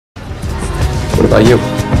What about you?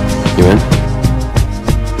 You in?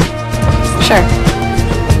 Sure.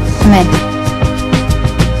 I'm in.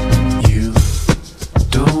 You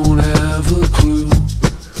don't have a clue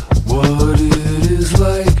what it is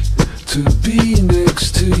like to be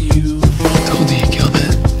next to you. I told you killed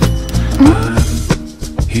it. I'm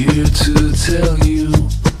here to tell you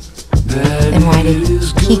that Then why did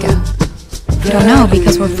he go? I don't know,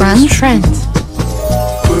 because we're friends. Friends.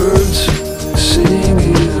 Birds singing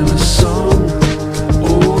a song,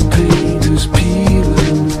 old paint is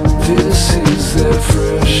peeling. This is that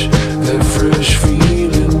fresh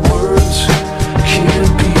feeling. Words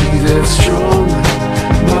can't be that strong.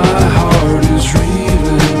 My heart is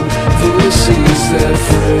reeling. This is that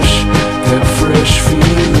fresh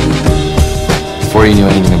feeling. Before you knew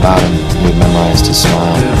anything about him, you had memorized his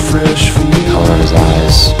smile, That fresh the feeling. color of his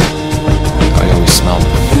eyes, how he always smelled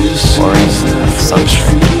chlorine,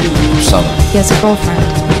 sunshine, summer. He has a girlfriend.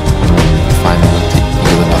 And then you finally looked at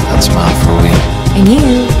you lived off that smile for a week. And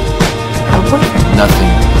you have a boyfriend.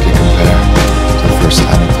 Nothing could compare to the first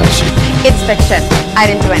time he touched you. It's fiction. I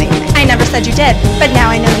didn't do anything. I never said you did, but now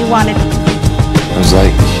I know you wanted. It was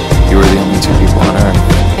like you were the only two people on Earth.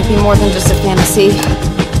 Might be more than just a fantasy.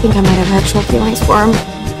 I think I might have actual feelings for him.